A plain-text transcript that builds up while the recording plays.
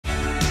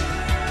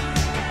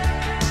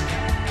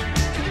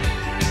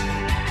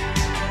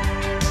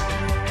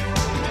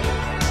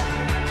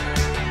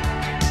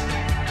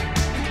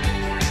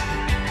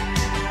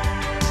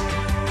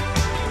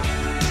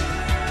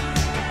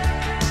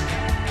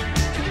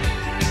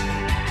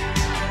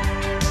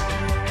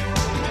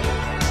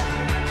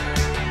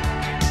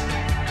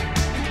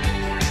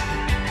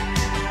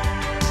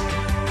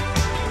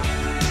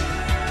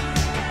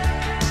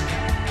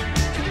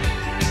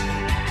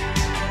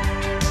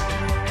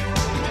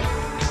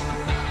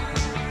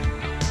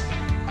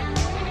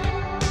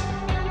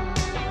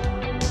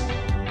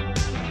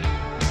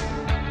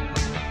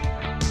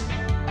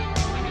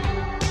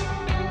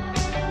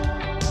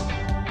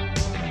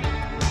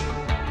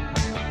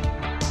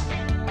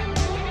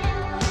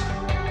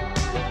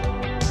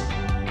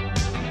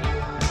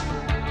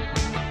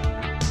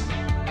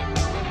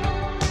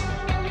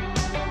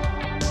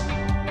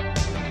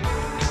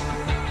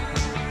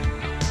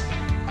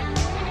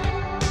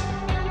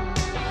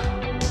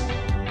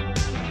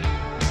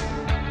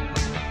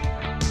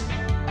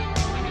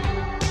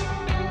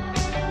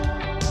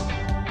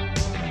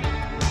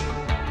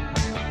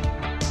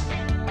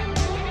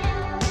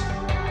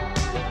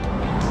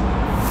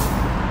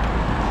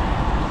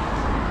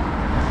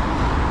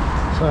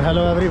So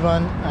hello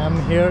everyone,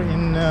 I'm here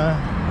in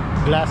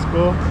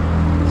Glasgow,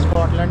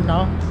 Scotland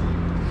now.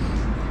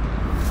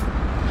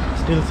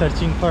 Still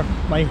searching for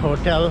my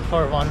hotel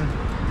for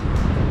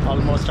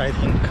almost I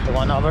think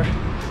 1 hour.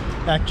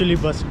 Actually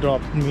bus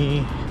dropped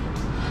me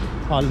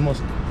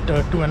almost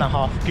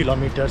 2.5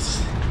 kilometers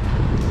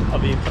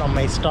away from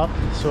my stop,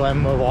 so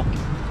I'm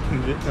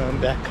walking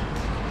back.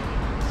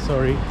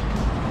 Sorry,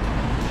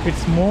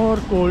 it's more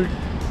cold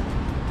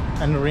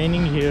and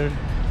raining here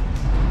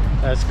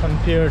as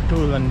compared to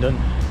London.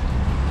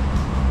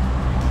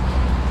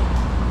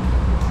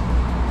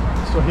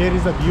 So here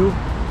is the view.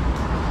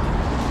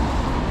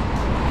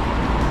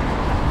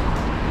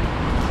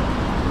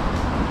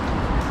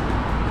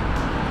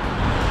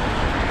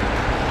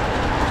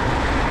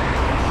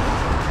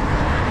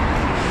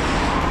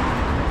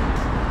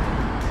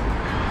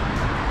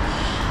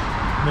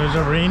 There's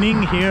a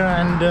raining here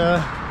and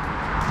the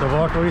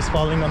water is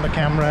falling on the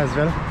camera as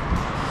well.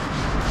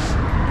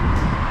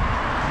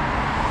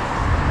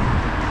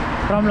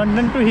 From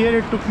London to here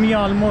it took me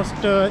almost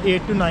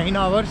 8 to 9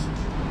 hours,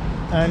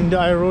 and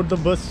I rode the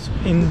bus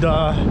in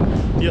the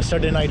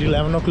yesterday night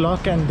 11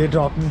 o'clock, and they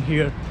dropped me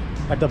here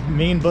at the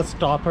main bus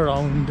stop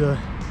around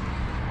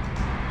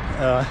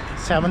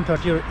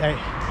 7:30 or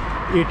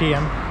 8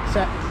 a.m.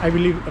 I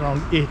believe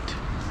around 8.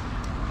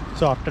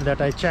 So after that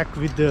I checked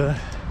with the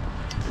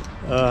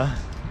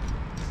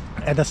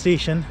at the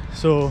station,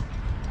 so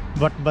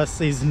what bus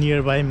is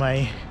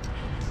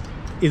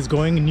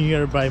going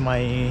nearby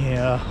my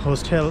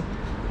hostel.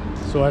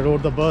 So I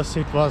rode the bus.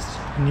 It was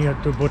near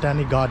to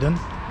Botanic Garden.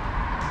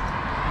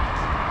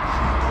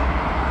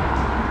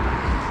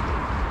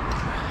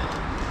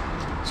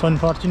 So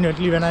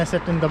unfortunately when I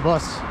sat in the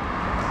bus,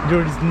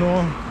 there is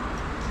no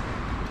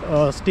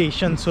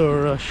stations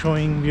or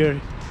showing where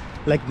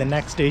like the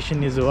next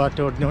station is what,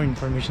 or no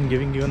information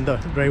giving. Even the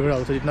driver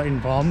also did not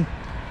inform.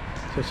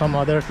 So some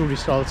other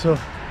tourists also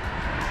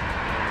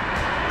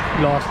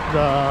lost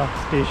the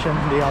station.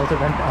 They also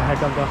went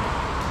ahead of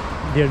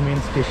their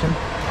main station.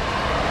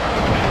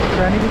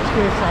 So any which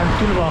case, I'm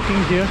still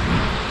walking here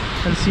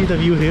and see the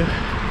view here.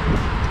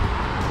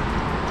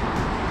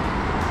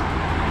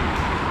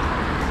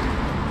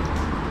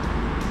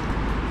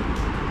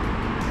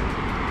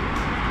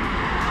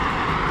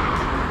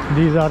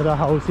 These are the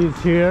houses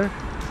here,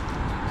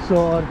 so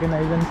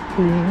organized and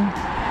clean.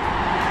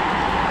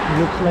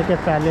 Looks like a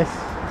palace.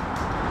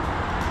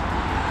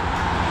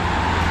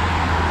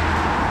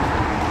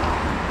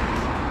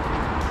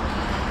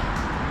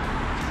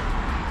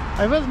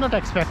 I was not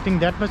expecting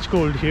that much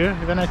cold here.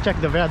 When I checked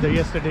the weather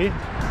yesterday,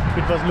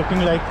 it was looking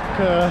like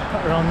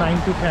around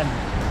 9 to 10.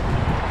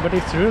 But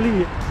it's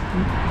really,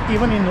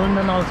 even in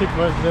London also it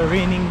was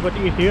raining, but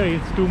here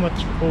it's too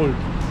much cold.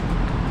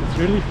 It's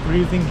really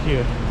freezing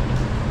here.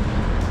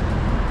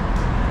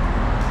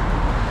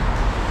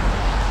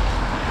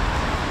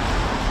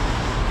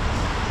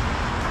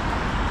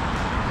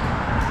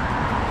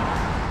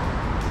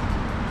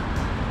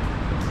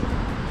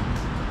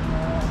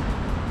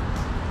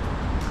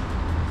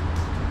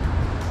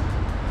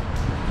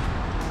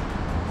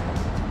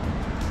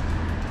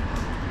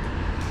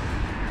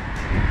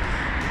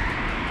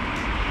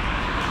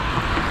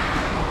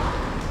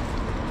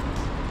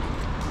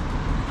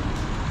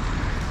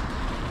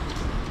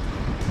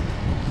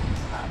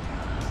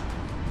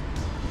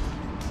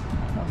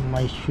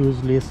 My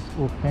shoes lace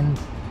open.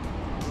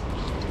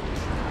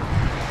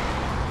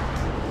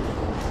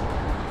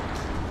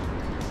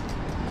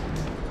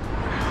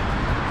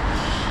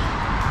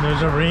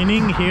 There's a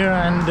raining here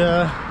and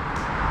the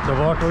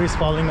water is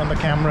falling on the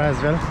camera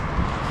as well.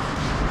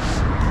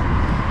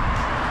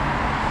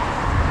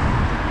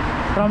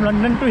 From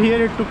London to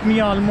here it took me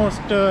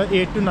almost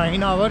 8 to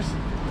 9 hours,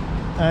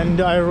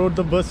 and I rode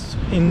the bus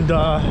in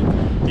the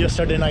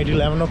yesterday night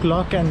 11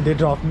 o'clock, and they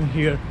dropped me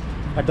here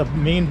at the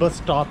main bus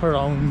stop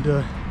around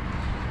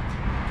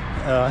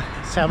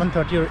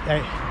 7:30 or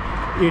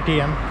 8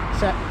 a.m.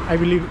 I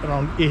believe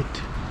around 8.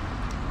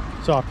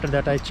 So after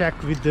that I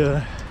checked with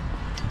the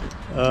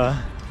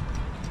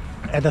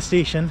at the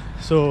station,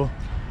 so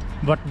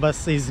what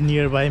bus is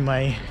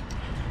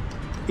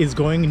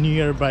going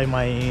nearby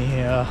my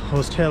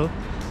hostel.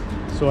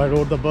 So I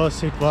rode the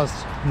bus. It was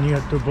near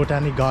to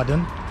Botanic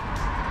Garden.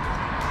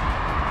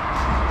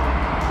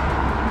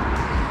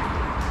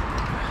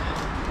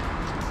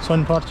 So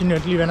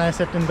unfortunately when I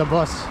sat in the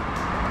bus,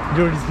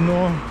 there is no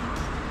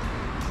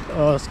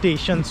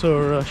stations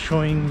or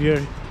showing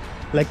where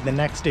like the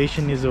next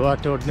station is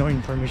what, or no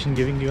information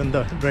giving. Even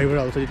the driver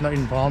also did not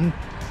inform.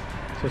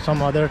 So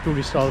some other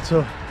tourists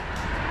also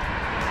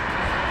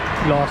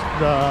lost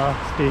the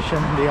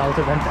station. They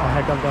also went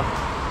ahead of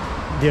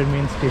their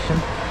main station.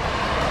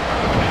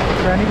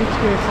 So any which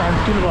case, I'm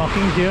still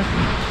walking here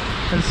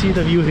and see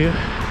the view here.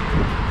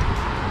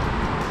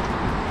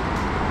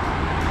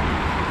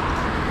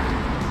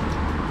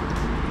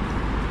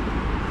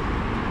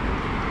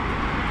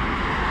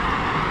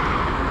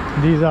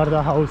 These are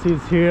the houses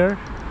here,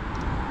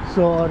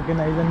 so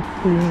organized and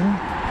clean.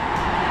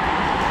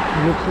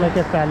 Looks like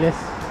a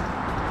palace.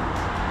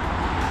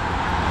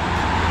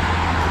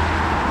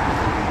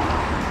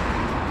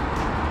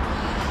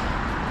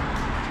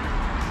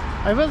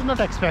 I was not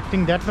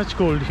expecting that much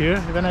cold here.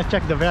 When I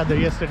checked the weather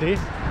yesterday,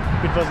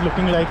 it was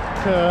looking like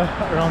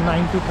around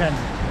 9 to 10.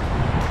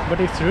 But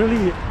it's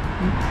really,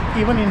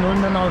 even in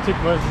London also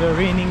it was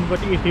raining, but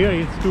here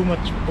it's too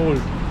much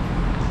cold.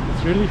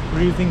 It's really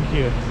freezing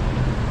here.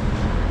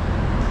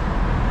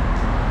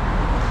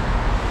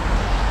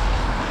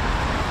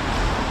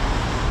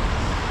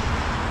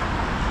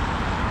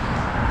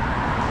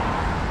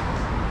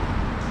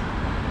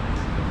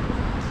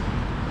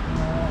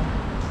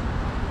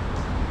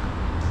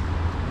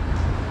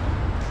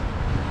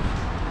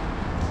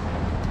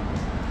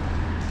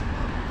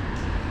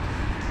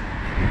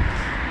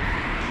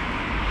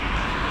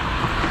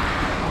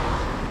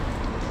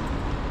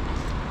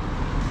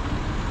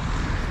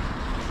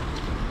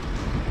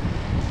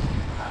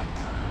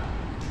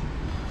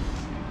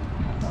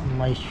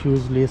 My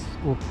shoes lace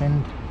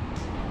opened.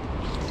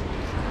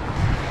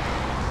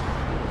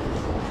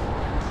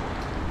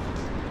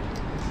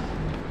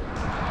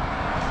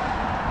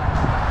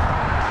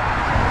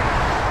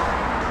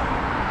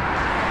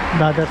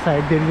 The other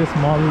side there is a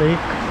small lake.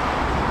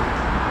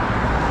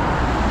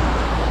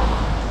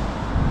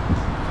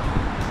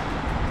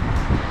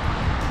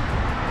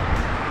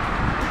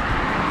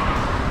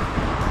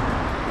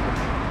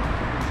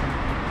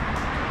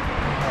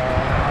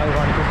 I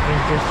want to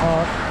drink a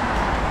hot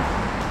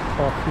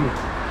coffee.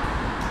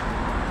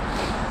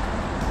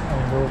 I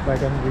hope I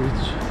can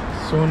reach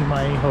soon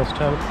my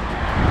hostel.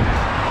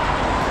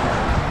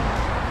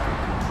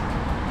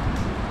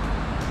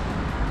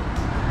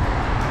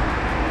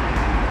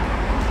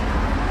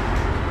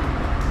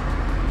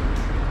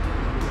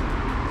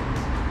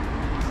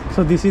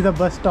 So this is the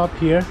bus stop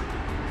here.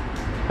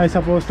 I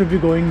supposed to be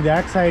going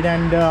that side,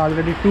 and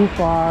already two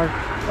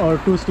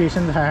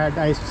stations ahead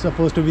I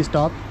supposed to be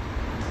stopped.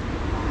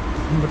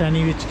 But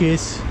any which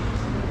case,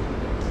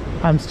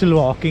 I'm still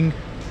walking.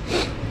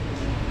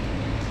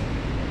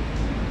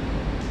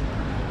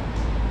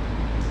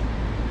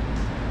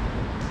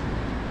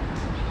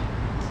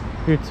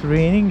 It's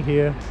raining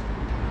here.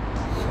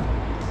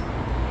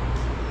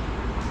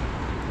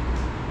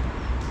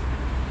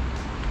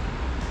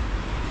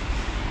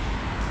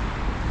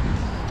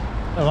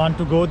 I want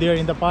to go there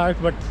in the park,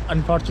 but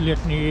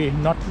unfortunately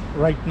not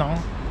right now.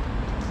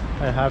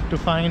 I have to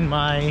find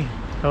my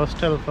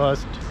hostel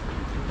first.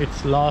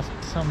 It's lost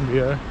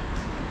somewhere,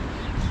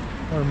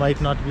 or might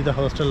not be the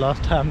hostel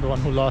lost. I'm the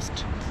one who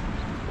lost.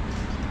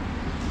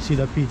 See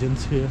the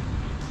pigeons here.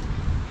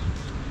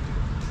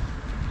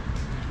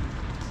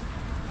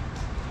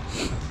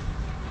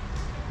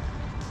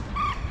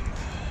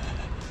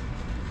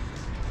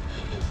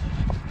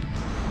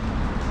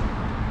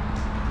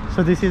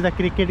 So this is the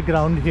cricket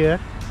ground here.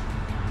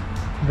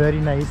 Very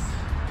nice,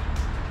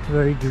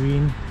 very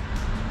green.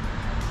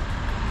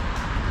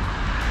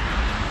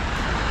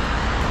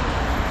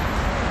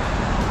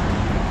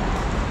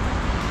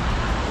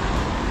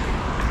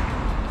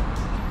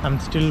 I'm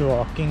still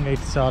walking.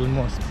 It's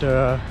almost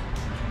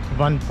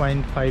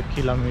 1.5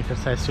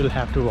 kilometers I still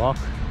have to walk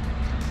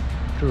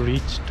to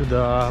reach to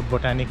the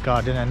Botanic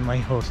Garden, and my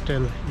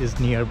hostel is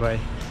nearby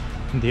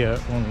there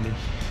only.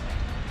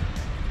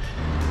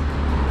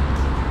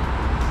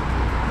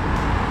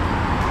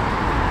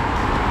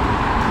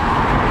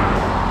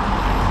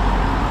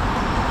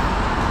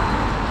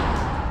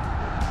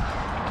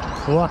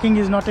 Walking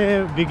is not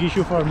a big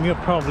issue for me, a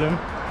problem,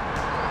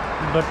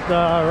 but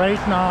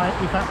right now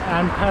if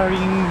I'm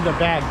carrying the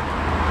bag,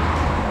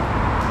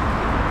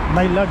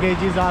 my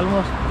luggage is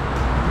almost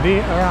weigh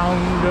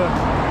around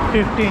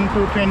 15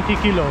 to 20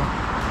 kilo,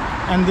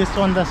 and this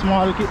one, the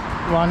small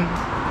one,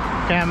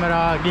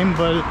 camera,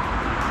 gimbal,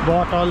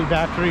 bottle,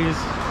 batteries,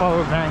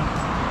 power bank,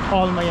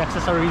 all my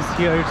accessories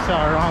here, it's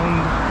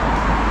around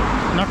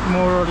not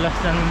more or less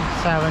than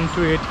 7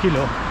 to 8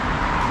 kilo.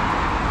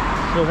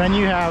 So when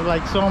you have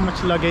like so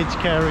much luggage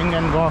carrying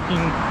and walking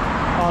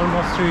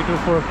almost 3 to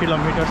 4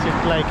 kilometers,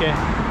 it's like a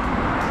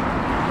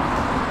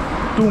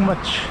too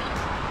much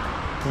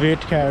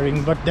weight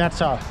carrying. But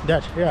that's all.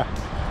 Yeah,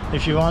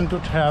 if you want to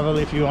travel,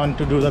 if you want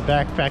to do the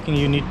backpacking,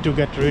 you need to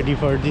get ready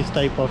for this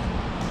type of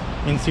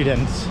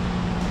incidents.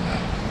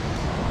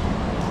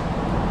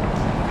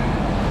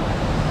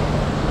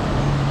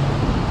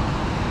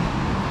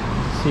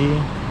 See,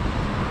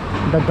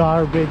 the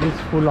garbage is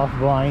full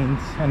of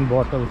wines and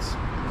bottles.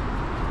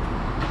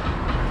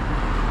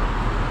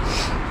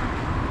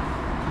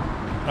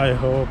 I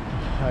hope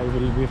I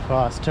will be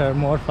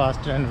more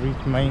faster and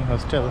reach my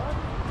hostel.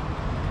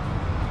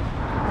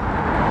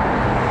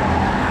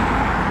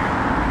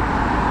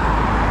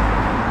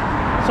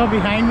 So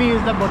behind me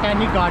is the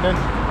Botanic Garden.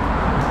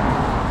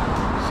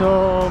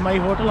 So my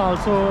hotel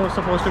also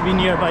supposed to be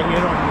nearby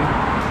here only.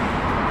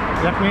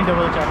 Let me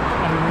double check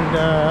and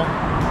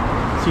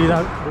see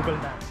the Google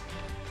map.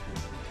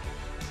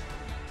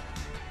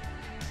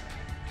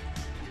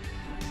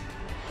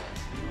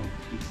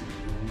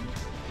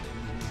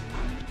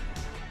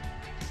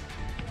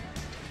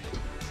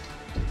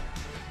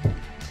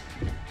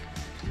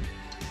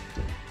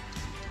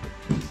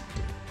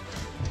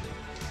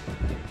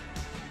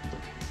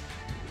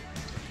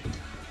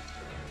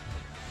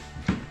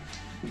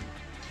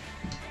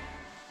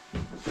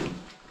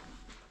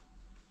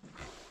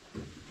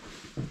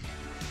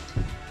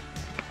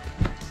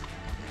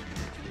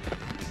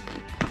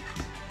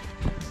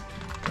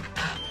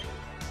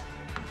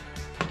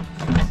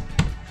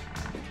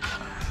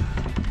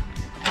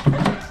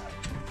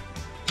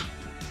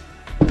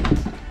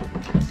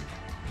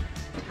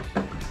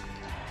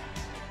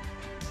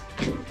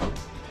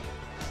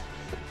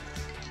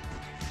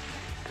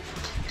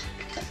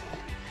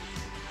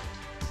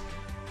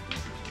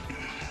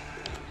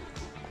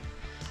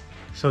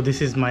 So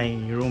this is my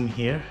room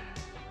here.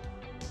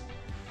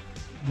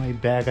 My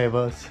bag I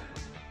was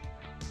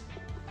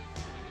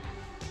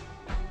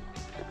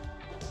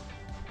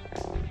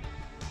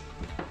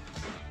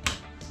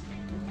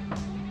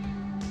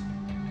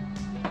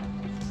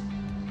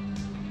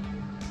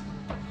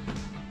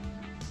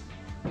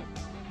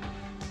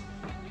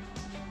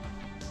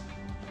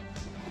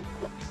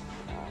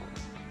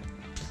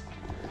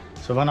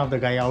so one of the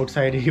guy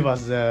outside, he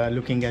was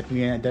looking at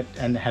me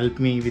and helped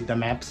me with the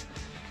maps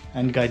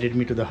and guided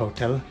me to the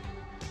hotel.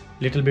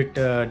 Little bit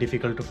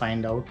difficult to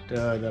find out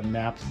the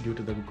maps due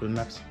to the Google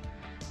Maps,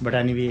 but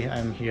anyway,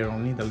 I'm here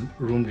only. The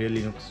room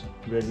really looks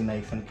very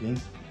nice and clean.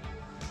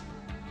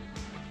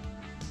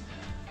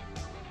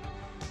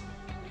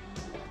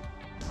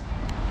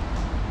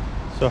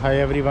 So hi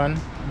everyone,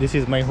 this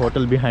is my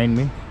hotel behind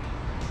me.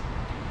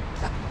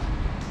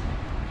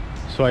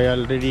 So I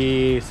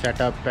already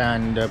set up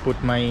and put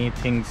my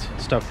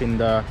stuff in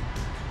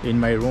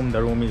my room.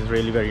 The room is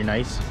really very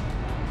nice.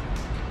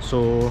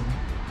 So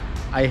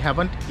I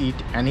haven't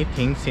eaten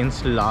anything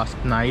since last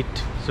night,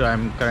 so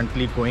I'm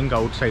currently going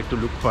outside to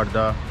look for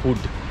the food.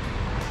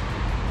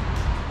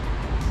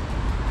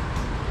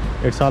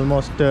 It's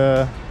almost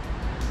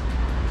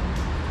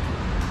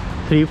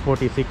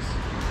 3:46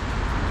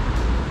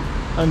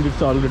 and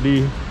it's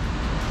already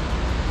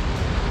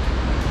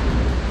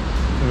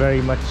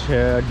very much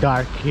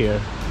dark here,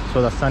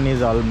 so the sun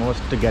is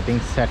almost getting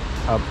set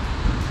up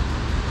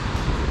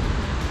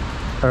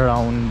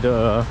around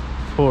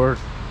 4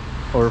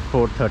 or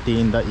 4:30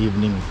 in the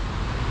evening.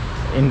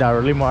 In the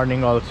early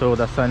morning also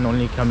the sun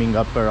only coming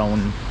up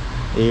around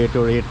 8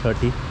 or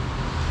 8:30.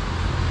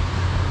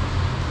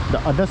 The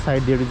other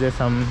side there is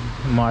some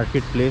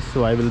marketplace,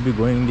 so I will be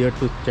going there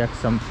to check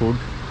some food.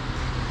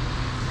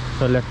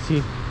 So let's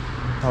see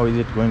how is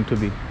it going to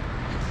be.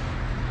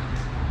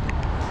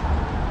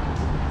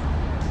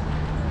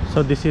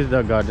 So this is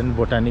the garden,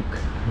 Botanic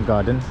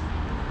Garden.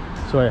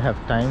 So I have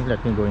time,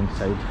 let me go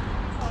inside.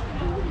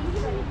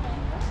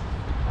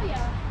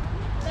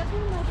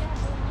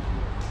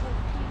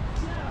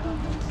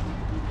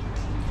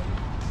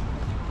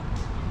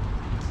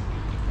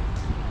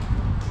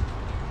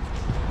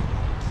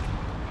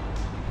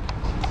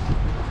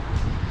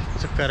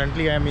 So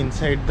currently I am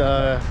inside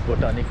the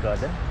Botanic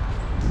Garden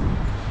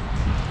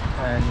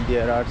and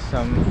there are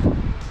some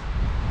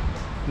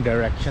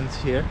directions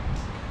here.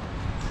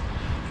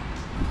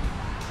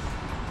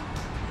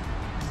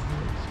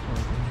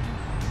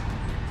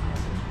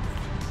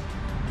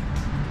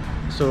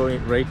 So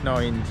right now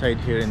inside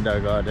here in the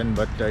garden,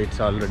 but it's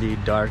already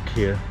dark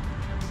here.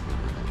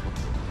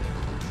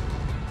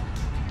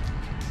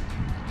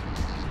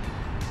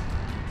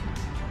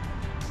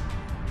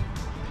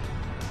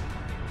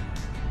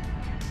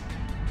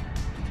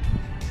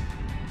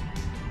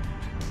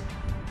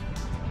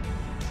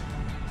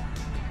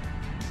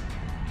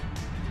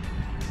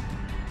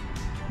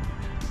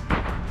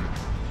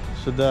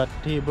 So the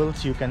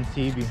tables you can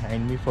see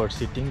behind me for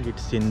sitting,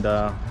 it's in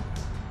the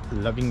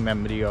loving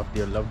memory of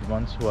their loved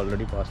ones who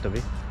already passed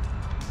away.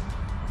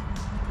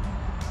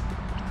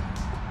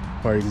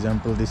 For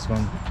example, this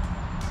one.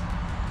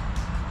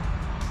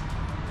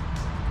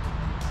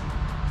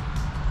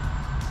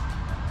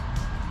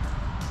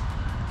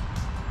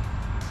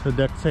 So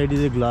that side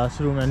is a glass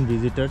room and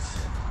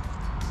visitors.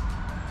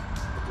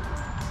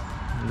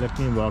 Let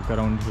me walk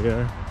around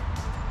here.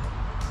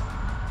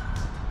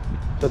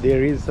 So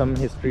there is some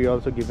history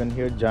also given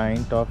here,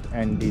 giant of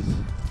Andes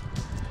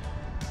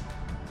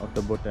of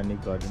the Botanic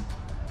Garden.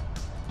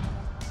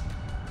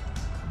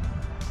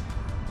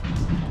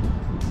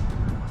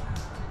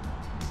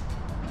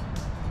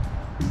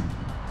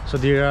 So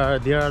there are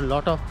a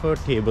lot of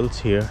tables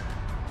here.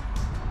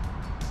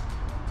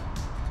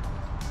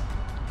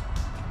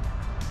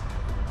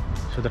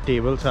 So the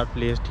tables are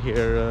placed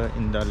here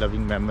in the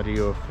loving memory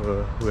of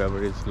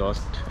whoever is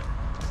lost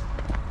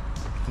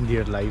in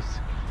their lives,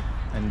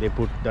 and they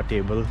put the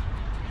table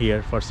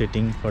here for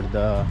sitting for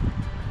the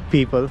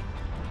people.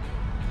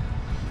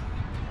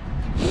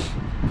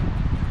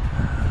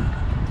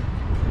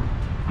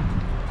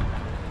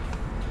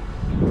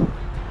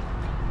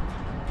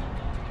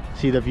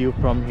 See the view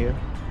from here.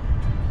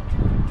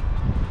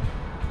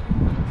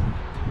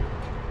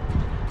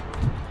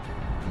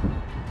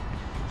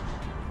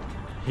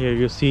 Here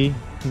you see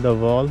the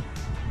wall.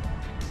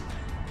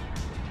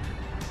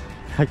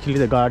 Actually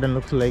the garden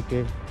looks like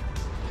a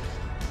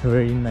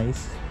very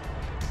nice.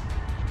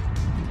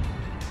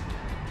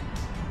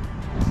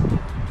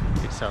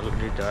 It's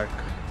already dark.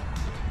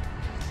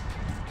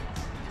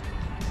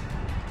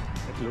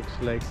 It looks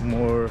like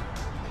more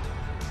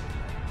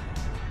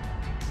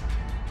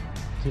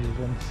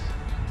children's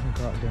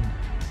garden.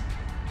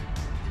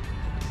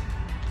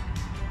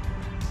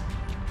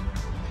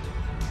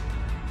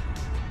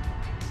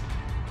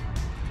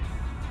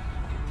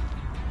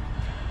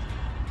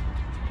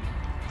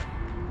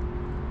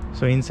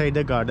 So inside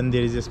the garden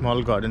there is a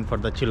small garden for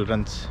the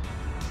children's,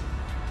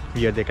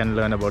 where they can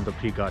learn about the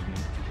pre-gardening.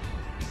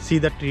 See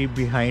the tree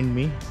behind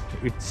me,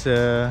 it's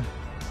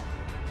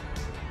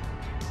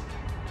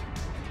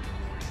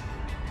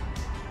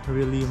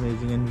really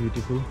amazing and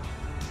beautiful.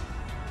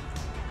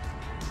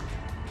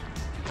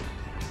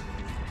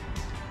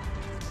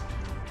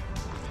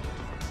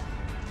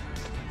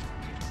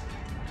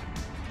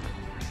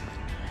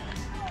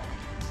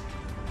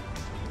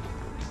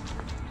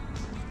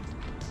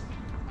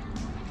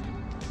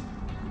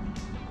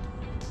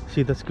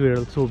 See the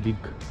squirrel, so big.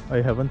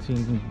 I haven't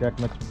seen that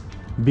much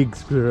big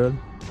squirrel.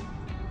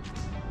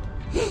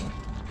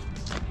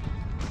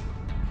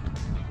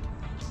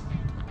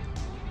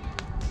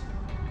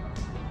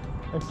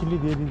 Actually,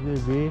 there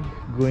is a way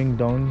going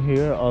down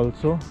here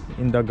also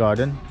in the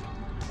garden,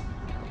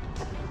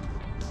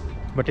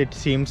 but it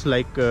seems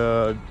like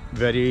a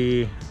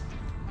very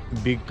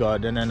big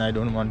garden and I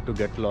don't want to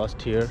get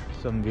lost here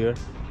somewhere.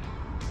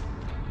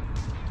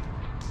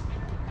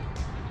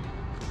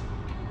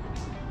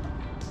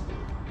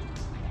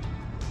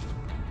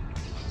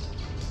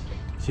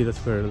 See the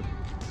squirrel.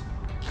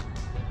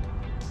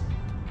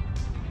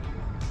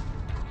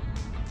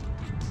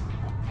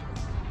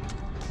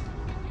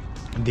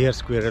 Their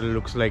squirrel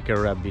looks like a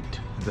rabbit.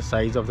 The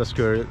size of the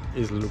squirrel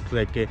looks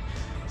like a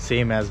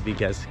same as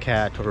big as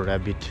cat or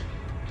rabbit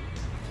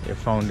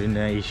found in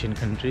Asian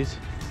countries.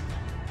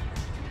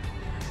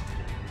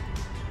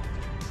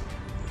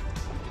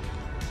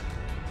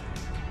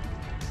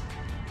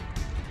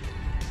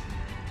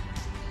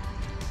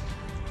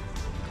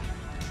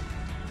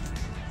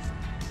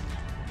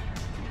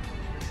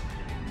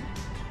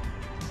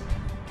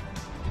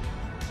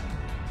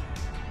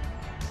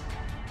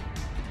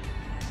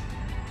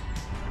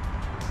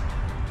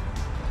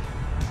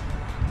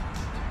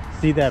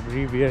 See that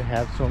everywhere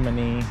have so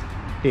many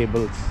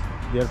tables.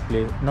 They are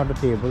placed, not the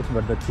tables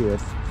but the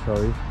chairs,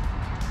 sorry,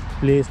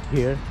 placed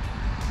here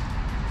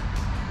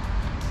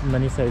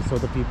many sides so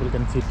the people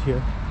can sit here,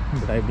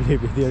 but I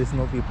believe there is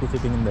no people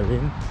sitting in the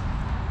rain.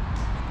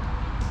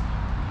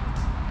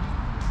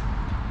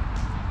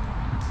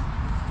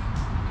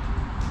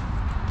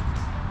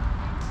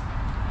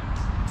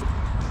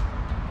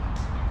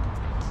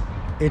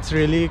 It's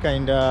really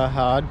kinda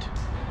hard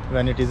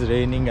when it is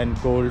raining and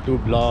cold to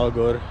vlog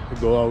or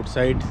go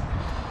outside,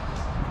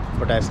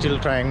 but I'm still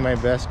trying my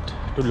best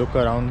to look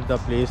around the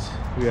place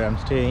where I'm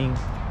staying.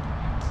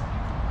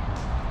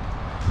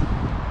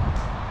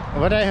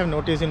 What I have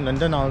noticed in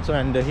London also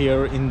and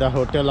here in the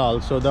hotel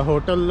also, the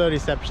hotel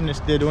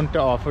receptionists, they don't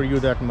offer you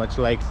that much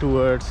like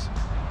tours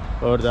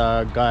or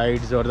the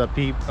guides or the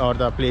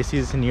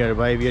places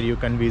nearby where you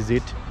can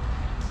visit.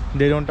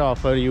 They don't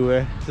offer you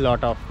a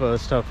lot of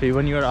stuff.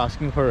 Even you are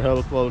asking for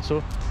help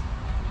also,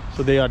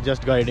 so they are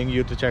just guiding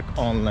you to check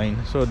online.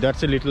 So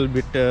that's a little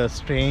bit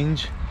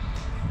strange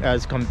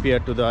as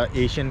compared to the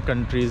Asian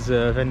countries.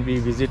 When we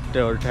visit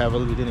or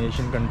travel within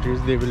Asian countries,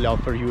 they will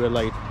offer you a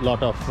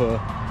lot of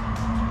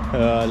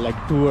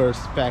like tours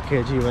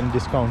package, even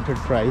discounted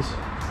price.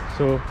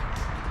 So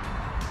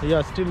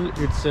yeah, still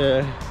it's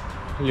a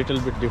little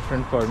bit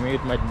different for me.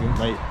 It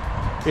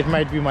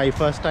might be my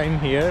first time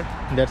here,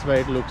 that's why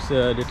it looks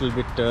a little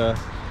bit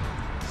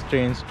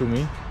strange to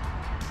me.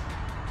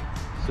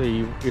 So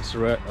it's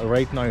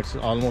right now it's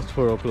almost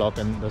 4 o'clock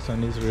and the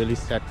sun is really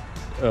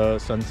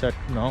sunset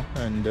now,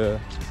 and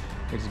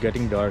it's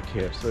getting dark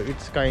here. So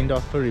it's kind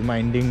of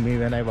reminding me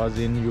when I was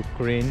in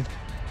Ukraine,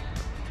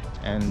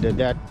 and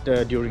that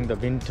during the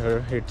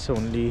winter it's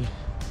only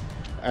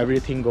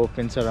everything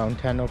opens around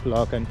 10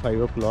 o'clock and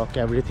 5 o'clock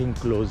everything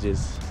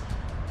closes.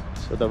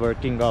 So the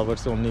working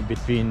hours only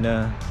between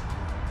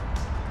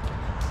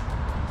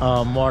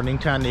morning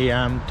 10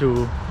 a.m.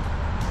 to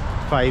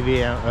 5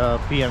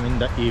 p.m. in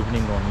the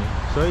evening only.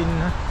 So in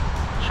a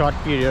short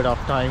period of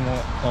time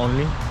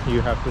only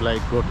you have to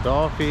like go to the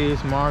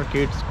office,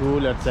 market,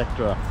 school,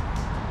 etc.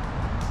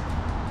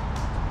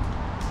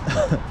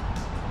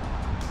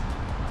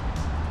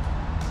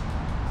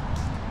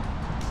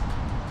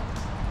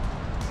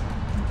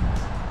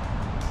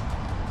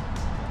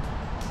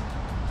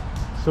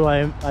 So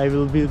I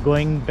will be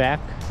going back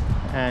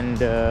and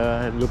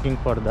looking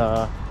for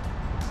the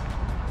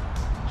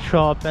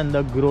shop and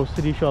the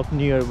grocery shop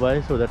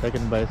nearby so that I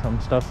can buy some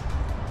stuff.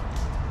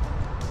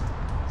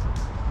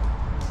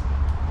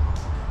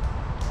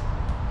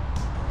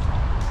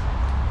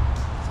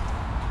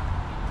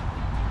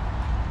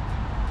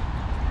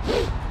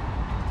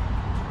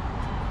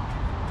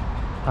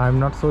 I'm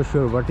not so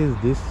sure what is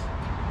this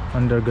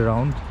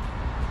underground.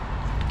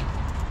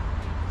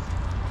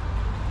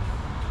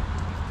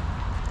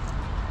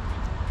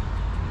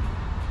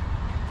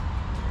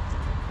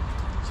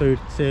 So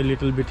it's a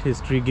little bit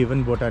history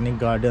given Botanic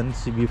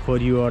Gardens before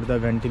you are the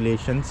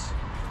ventilations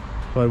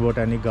for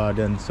Botanic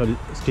Gardens. So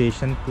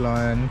station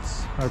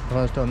plants are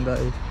passed on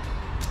the...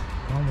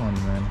 Come on,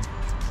 man.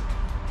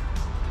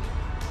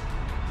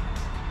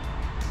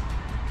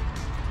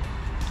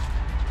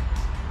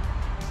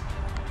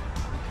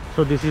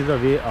 So this is the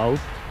way out,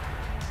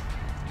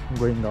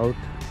 going out.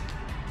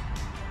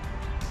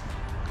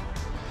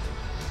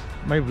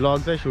 My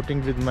vlogs are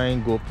shooting with my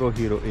GoPro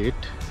Hero 8.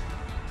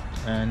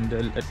 And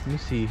let me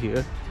see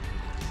here.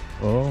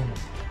 Oh,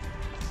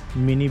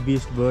 mini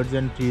beast birds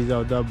and trees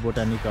of the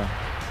Botanica,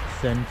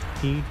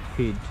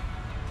 centipede.